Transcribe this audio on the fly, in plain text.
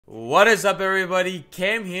What is up, everybody?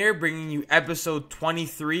 Cam here, bringing you episode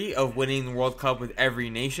 23 of Winning the World Cup with Every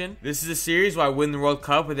Nation. This is a series where I win the World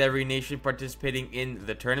Cup with every nation participating in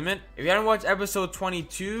the tournament. If you haven't watched episode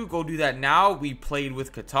 22, go do that now. We played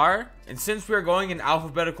with Qatar. And since we are going in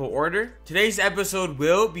alphabetical order, today's episode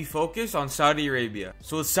will be focused on Saudi Arabia.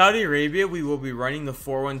 So with Saudi Arabia, we will be running the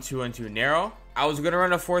 4-1-2-1-2 narrow. I was going to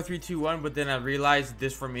run a 4-3-2-1, but then I realized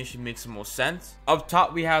this formation makes the most sense. Up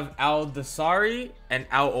top, we have Al-Dasari and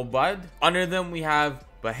Al-Obad. Under them, we have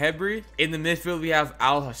Bahebri. In the midfield, we have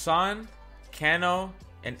Al-Hassan, Kano,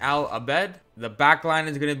 and Al-Abed. The back line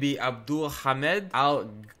is going to be Abdul Hamed,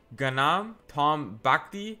 Al-Ghanam, Tom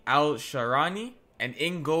Bakhti, Al-Sharani. And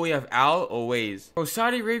in goal, we have Al-Owais. Bro,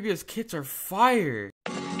 Saudi Arabia's kits are fire.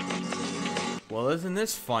 Well, isn't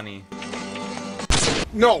this funny?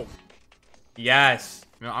 No. Yes.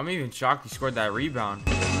 No, I'm even shocked he scored that rebound.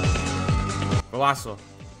 Golazo.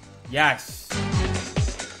 Yes.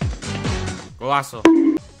 Golazo.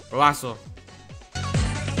 Golazo.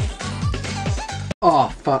 Oh,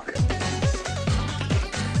 fuck.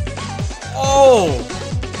 Oh!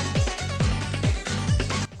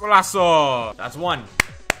 Golazo. That's one.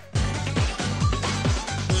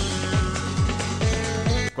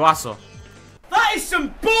 Golazo. That is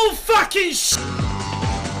some bull fucking shit.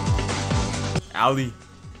 Ali,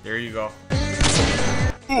 there you go.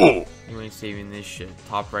 You ain't saving this shit.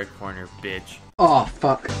 Top right corner, bitch. Oh,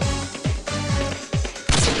 fuck.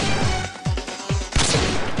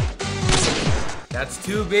 That's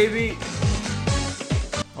two, baby.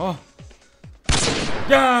 Oh.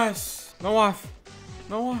 Yes! No off.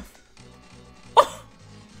 No off. Oh!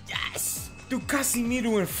 Yes! Dude,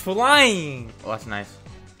 Casemiro went flying. Oh, that's nice.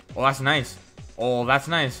 Oh, that's nice. Oh, that's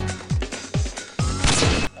nice.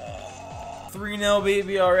 3-0,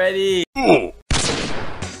 baby, already.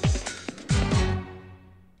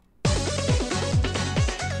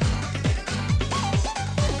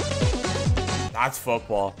 That's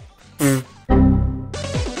football. Okay,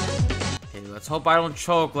 let's hope I don't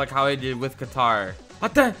choke like how I did with Qatar.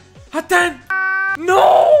 Hatan! Hatan!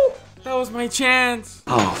 No! That was my chance.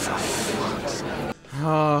 Oh, for fuck's sake.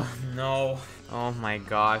 Oh, no. Oh my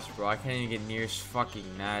gosh, bro. I can't even get near his fucking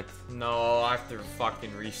net. No, I have to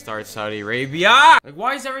fucking restart Saudi Arabia. Like,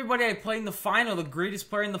 why is everybody I play in the final the greatest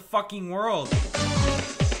player in the fucking world?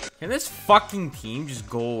 Can this fucking team just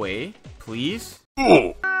go away, please?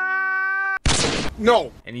 No.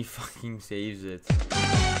 And he fucking saves it.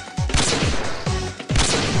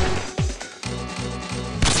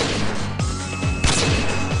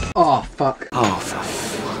 Oh, fuck. Oh, for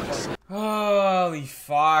fuck's sake. Holy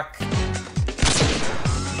fuck.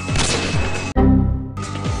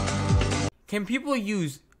 Can people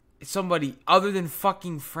use somebody other than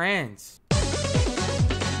fucking France?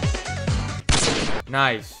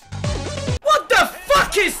 Nice. What the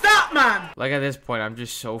fuck is that, man? Like, at this point, I'm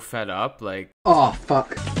just so fed up. Like, oh,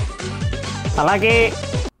 fuck. I like it.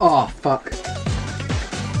 Oh, fuck.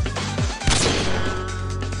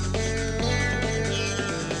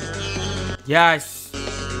 yes.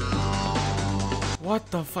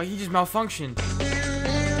 What the fuck? He just malfunctioned.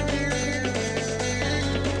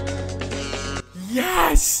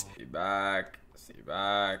 Yes! Stay back. Stay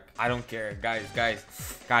back. I don't care. Guys,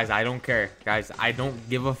 I don't care. Guys, I don't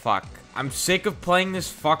give a fuck. I'm sick of playing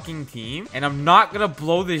this fucking team, and I'm not gonna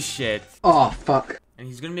blow this shit. Oh, fuck. And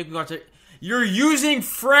he's gonna make me watch it. You're using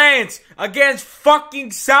France against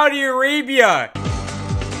fucking Saudi Arabia!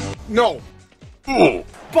 No.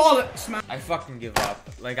 Bollocks, man. I fucking give up.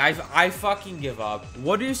 Like, I fucking give up.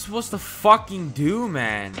 What are you supposed to fucking do,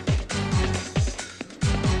 man?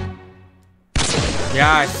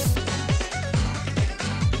 Yes.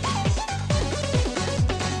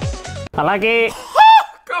 I like it.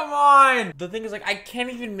 Come on. The thing is, like, I can't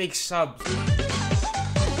even make subs.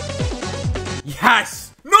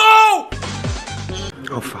 Yes. No.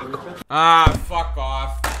 Oh, fuck. Ah, fuck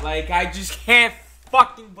off. Like, I just can't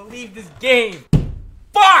fucking believe this game.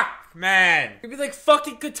 Fuck, man. It'd be like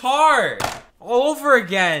fucking Qatar all over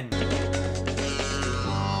again.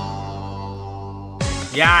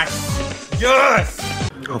 Yes. Yes!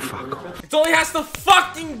 Oh, fuck. It's all he has to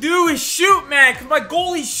fucking do is shoot, man, because my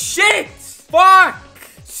goalie's shit! Fuck!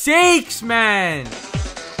 Sakes, man!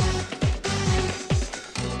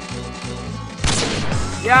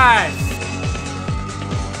 Yes!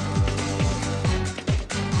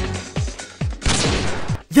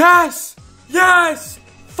 Yes! Yes!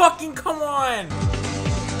 Fucking come on!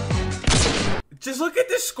 Just look at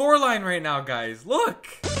this scoreline right now, guys. Look!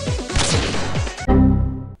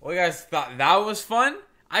 Well, you guys thought that was fun?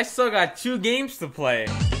 I still got 2 games to play.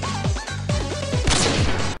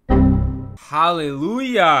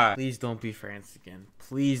 Hallelujah. Please don't be France again.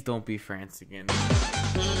 Please don't be France again.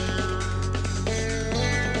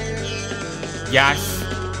 Yes.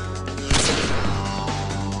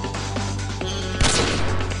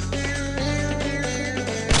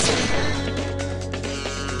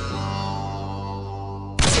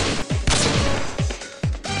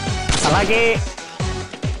 Lagi.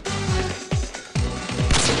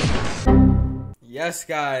 Yes,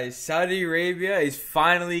 guys, Saudi Arabia is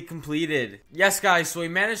finally completed. Yes, guys, so we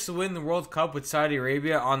managed to win the World Cup with Saudi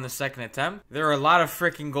Arabia on the second attempt. There are a lot of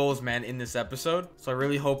freaking goals, man, in this episode, so I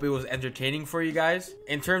really hope it was entertaining for you guys.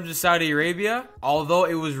 In terms of Saudi Arabia, although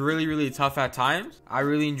it was really tough at times, I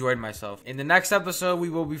really enjoyed myself. In the next episode, we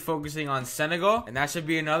will be focusing on Senegal, and that should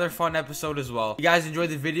be another fun episode as well. If you guys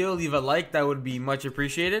enjoyed the video, leave a like, that would be much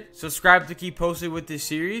appreciated. Subscribe to keep posted with this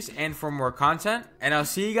series and for more content, and I'll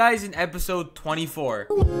see you guys in episode 24.